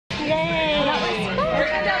Yay! That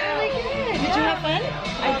turned out really good. Did you have fun?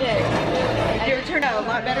 I did. It turned out a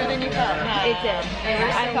lot better than you thought, huh? It did.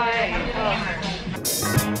 I thought,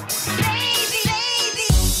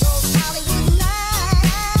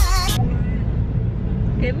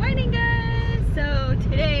 Good morning, guys! So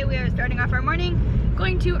today we are starting off our morning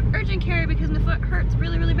going to urgent care because my foot hurts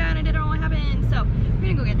really, really bad and I don't know what happened. So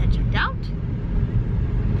we're gonna go get that checked out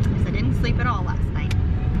because I didn't sleep at all last night.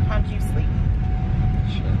 How'd you sleep?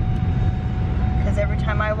 Because every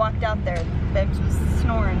time I walked out there, Bebs was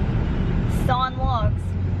snoring, sawing logs.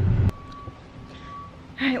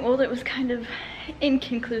 Alright, well, it was kind of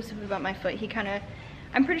inconclusive about my foot.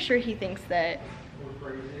 I'm pretty sure he thinks that we're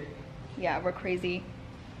crazy. Yeah, we're crazy.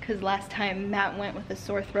 Because last time Matt went with a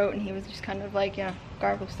sore throat and he was just kind of like, you know,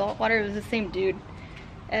 gargle salt water. It was the same dude.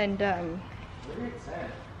 And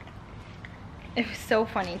it was so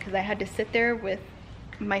funny because I had to sit there with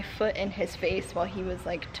my foot in his face while he was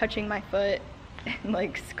like touching my foot and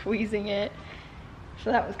like squeezing it.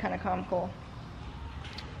 So that was kind of comical.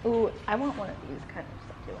 Ooh, I want one of these kind of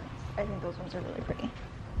succulents. I think those ones are really pretty.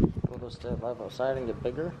 Will those stay alive outside and get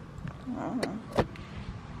bigger? I don't know.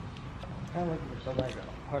 I'm looking for something to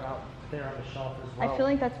put out there on the shelf as well. I feel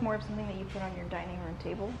like that's more of something that you put on your dining room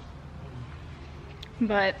table.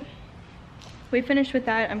 But we finished with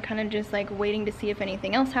that. I'm kind of just like waiting to see if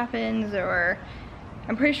anything else happens, or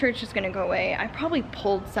I'm pretty sure it's just gonna go away. I probably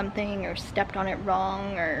pulled something or stepped on it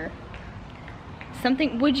wrong or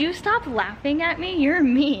something. Would you stop laughing at me? You're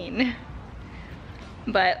mean.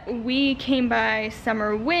 But we came by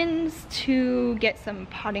Summer Winds to get some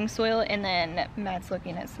potting soil, and then Matt's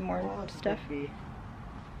looking at some more stuff.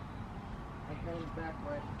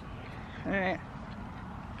 Alright.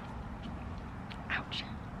 Ouch.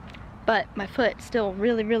 But my foot still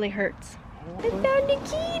really, really hurts. I found a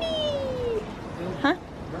kitty! Huh?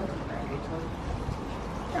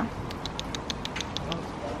 No.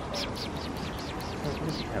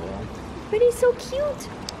 But he's so cute!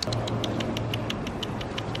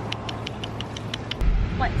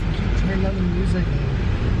 What? Turn on the music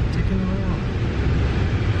and take it around.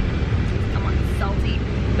 Someone's salty.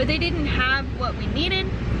 But they didn't have what we needed.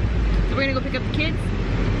 So we're gonna go pick up the kids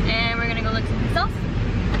and we're gonna go look someplace else.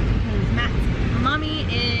 Because Matt's mommy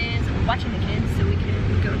is watching the kids so we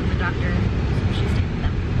can go to the doctor. So she's taking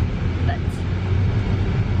them. But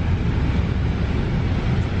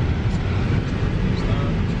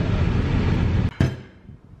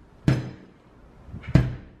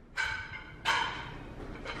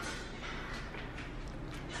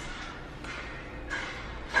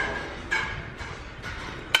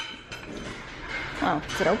oh,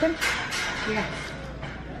 is it open? Yeah.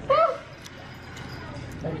 Woo!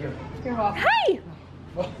 Thank you. You're welcome. Hi!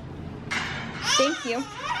 Thank you.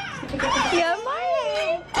 Yeah,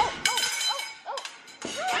 Maya. Oh.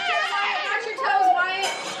 Watch your toes,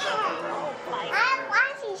 Wyatt. I'm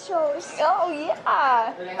washing shoes. Oh, yeah.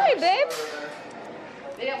 Hi, babe.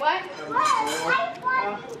 They did what?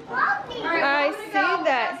 Alright, I see that.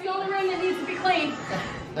 That's the only room that needs to be cleaned.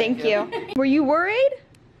 Thank you. Were you worried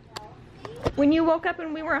when you woke up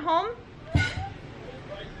and we were home?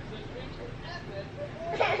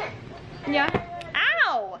 Yeah.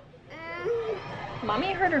 Ow!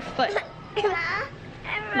 Mommy hurt her foot.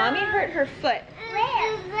 Mommy hurt her foot.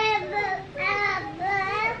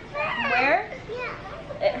 Where?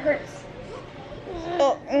 It hurts.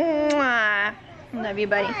 Oh, mwah. Love you,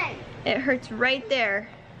 buddy. It hurts right there.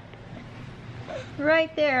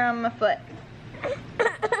 Right there on my foot.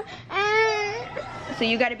 So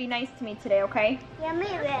you gotta be nice to me today, okay? Yeah, me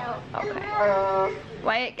will. Okay.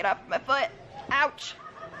 Wyatt, get off my foot. Ouch.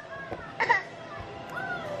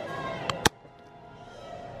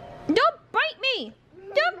 Don't bite me!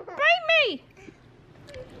 Don't bite me!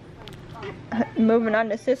 Moving on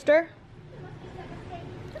to sister.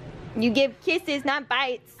 You give kisses, not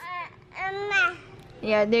bites.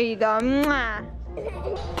 Yeah, there you go. Mwah.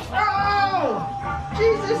 Oh!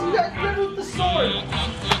 Jesus, you got rid of the sword!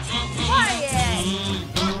 Wyatt!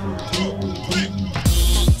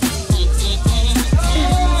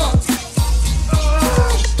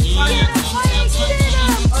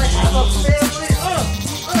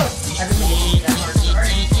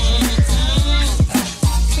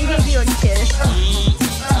 He gave you a kiss.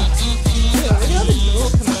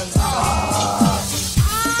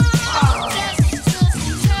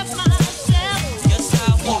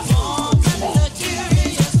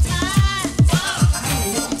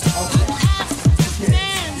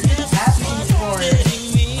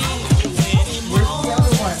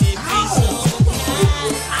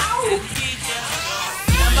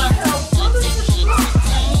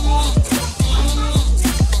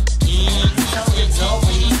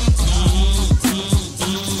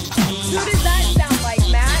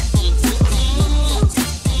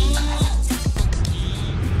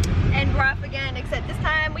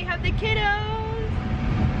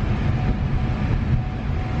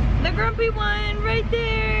 The grumpy one right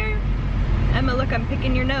there. Emma, look, I'm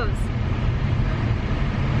picking your nose.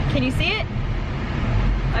 Can you see it?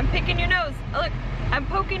 I'm picking your nose. Oh, look, I'm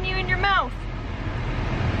poking you in your mouth.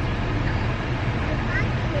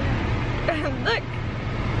 Look.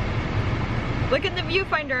 Look at the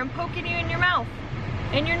viewfinder. I'm poking you in your mouth.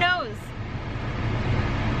 In your nose.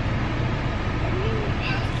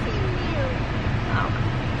 Oh.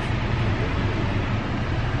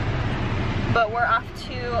 But we're off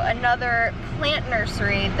to another plant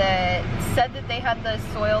nursery that said that they had the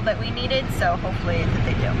soil that we needed, so hopefully that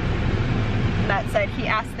they do. Matt said he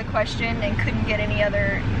asked the question and couldn't get any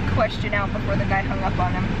other question out before the guy hung up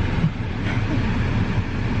on him.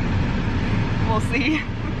 We'll see.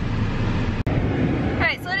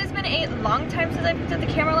 Alright, so it has been a long time since I picked up the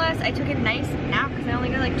camera last. I took a nice nap because I only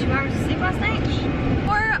got like 2 hours of sleep last night.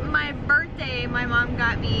 For my birthday, my mom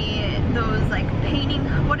got me those like painting,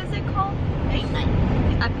 what is it called? Paint night.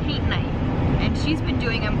 A paint night. And she's been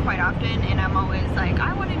doing them quite often, and I'm always like,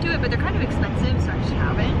 I want to do it, but they're kind of expensive, so I just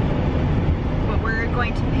haven't. But we're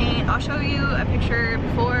going to paint. I'll show you a picture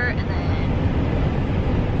before and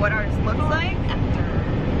then what ours looks like after.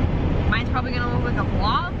 Mine's probably gonna look like a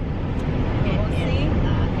vlog. We'll see.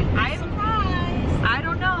 I'm surprised. I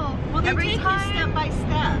don't know. Well, they take you step by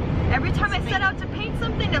step. Every time I set out to paint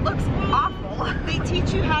something, it looks awful. They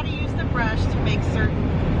teach you how to use the brush to make certain,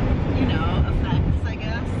 you know, effects, I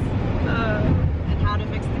guess. And how to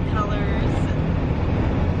mix the colors.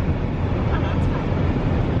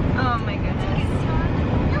 Oh my goodness.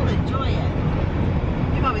 You'll enjoy it.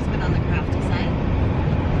 You've always been on the crafty side.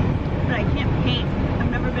 But I can't paint.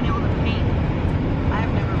 I've never been able to paint.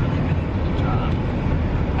 I've never really been able to draw.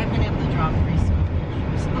 I've been able to draw preschool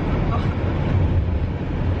pictures.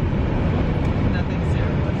 Nothing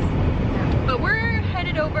serious. But we're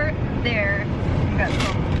headed over there. We got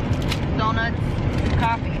some donuts and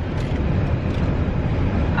coffee.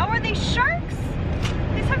 Oh, are they sharks?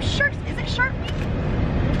 These have sharks. Is it Shark Week?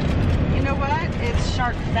 You know what? It's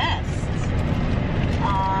Shark Fest on,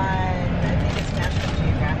 I think it's National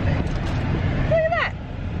Geographic. Look at that.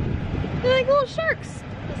 They're like little sharks.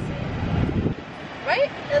 Right?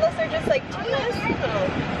 Unless they're just like tunas.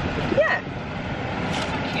 Yeah.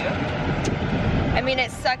 Cute. I mean,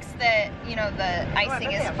 it sucks that, you know, the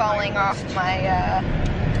icing is falling off my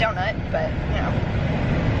donut, but, you know,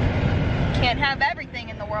 can't have everything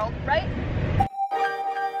in the world, right?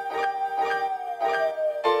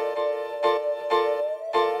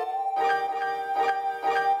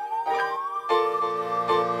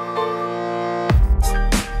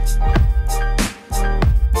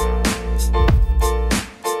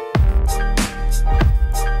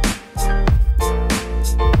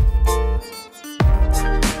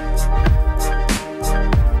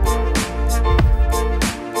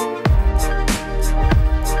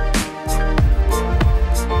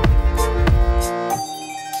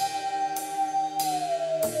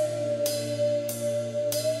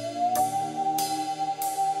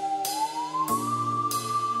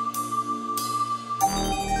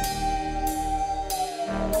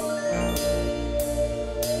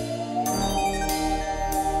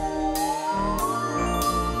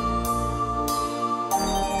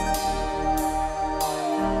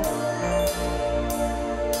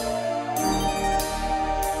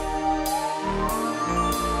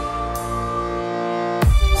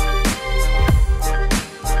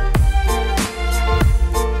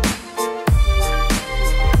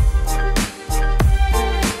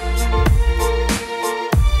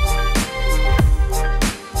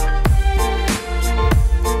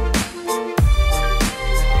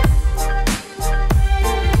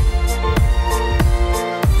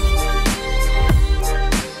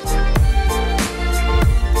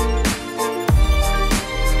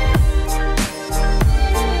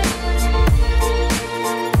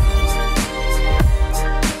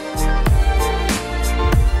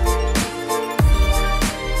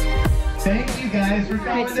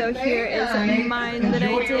 Alright, so here is mine that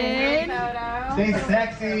I did. Stay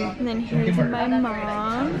sexy. And then here's my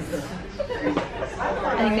mom's.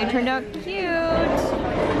 I think they turned out cute.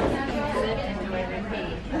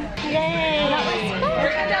 Yay!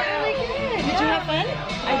 That turned out really good. Did you have fun?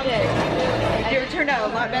 I did. It turned out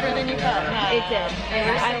a lot better than you thought, huh? It did.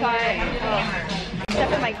 I thought,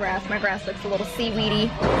 except for my grass looks a little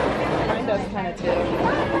seaweedy. Mine does kind of too.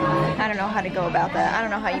 I don't know how to go about that. I don't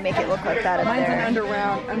know how you make it look like that up Mine's there. an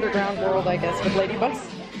underground world, I guess, with ladybugs.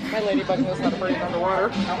 My ladybug knows how to breathe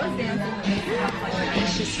underwater.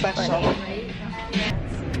 She's special.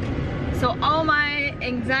 So all my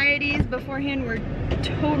anxieties beforehand were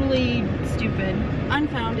totally stupid.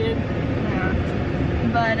 Unfounded. Yeah.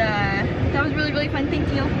 But that was really, really fun. Thank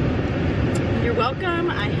you. You're welcome.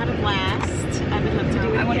 I had a blast. I would love to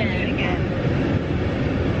do it I want to do again. it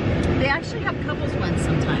again. They actually have couples ones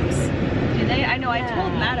sometimes. Do they? I know. I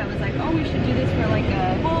told Matt, I was like, oh, we should do this for like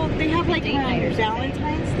a. Well, they have like date night or something.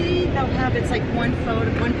 Valentine's Day. They'll have it's like one photo,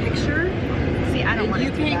 one picture. See, I don't want to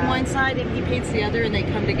You do paint that. one side and he paints the other, and they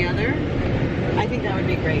come together. I think that would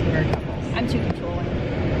be great for couples. I'm too controlling.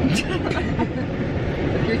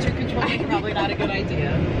 If you're too controlling, probably not a good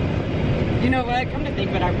idea. You know what? Come to think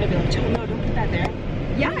of it, I would be like, Joe, no, don't put that there.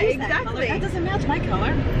 Yeah, Use that color. exactly. That doesn't match my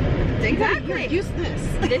color. Exactly. Use this.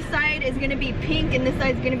 This side is gonna be pink and this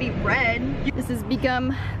side's gonna be red. This has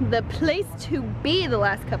become the place to be the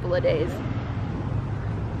last couple of days.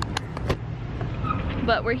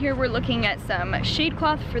 But we're here, we're looking at some shade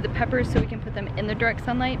cloth for the peppers so we can put them in the direct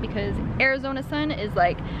sunlight, because Arizona sun is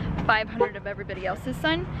like 500 of everybody else's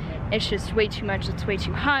sun. It's just way too much, it's way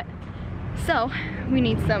too hot. So we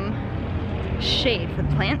need some shade for the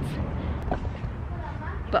plants.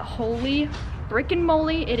 But holy frickin'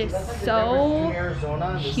 moly, it is so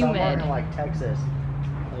Arizona, humid. and like Texas.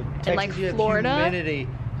 And like you have Florida. humidity.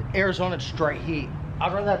 Arizona, it's dry heat.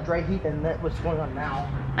 I'd rather have dry heat than what's going on now.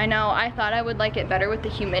 I know, I thought I would like it better with the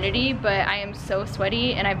humidity, but I am so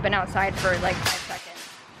sweaty and I've been outside for like 5 seconds.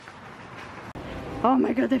 Oh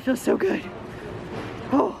my god, that feels so good.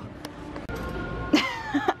 Oh.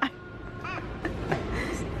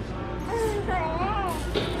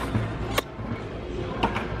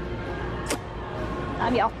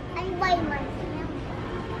 Love y'all. I like my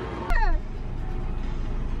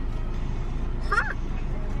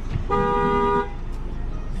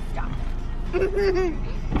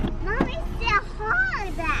Mommy said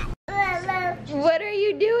hard that. What are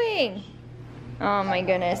you doing? Oh my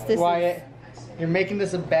goodness, this Wyatt, you're making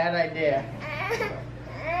this a bad idea.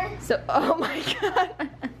 is so, oh my god.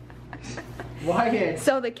 Wyatt.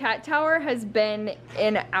 So the cat tower has been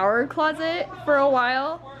in our closet for a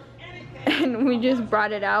while, and we just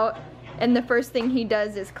brought it out, and the first thing he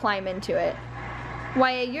does is climb into it.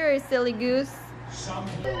 Wyatt, you're a silly goose.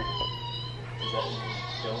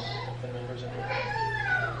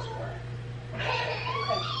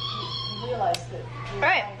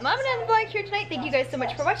 Alright, Mom and Vlog here tonight. Thank you guys so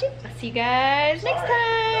much for watching. I'll see you guys next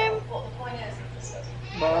time.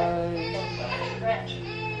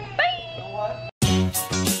 Bye.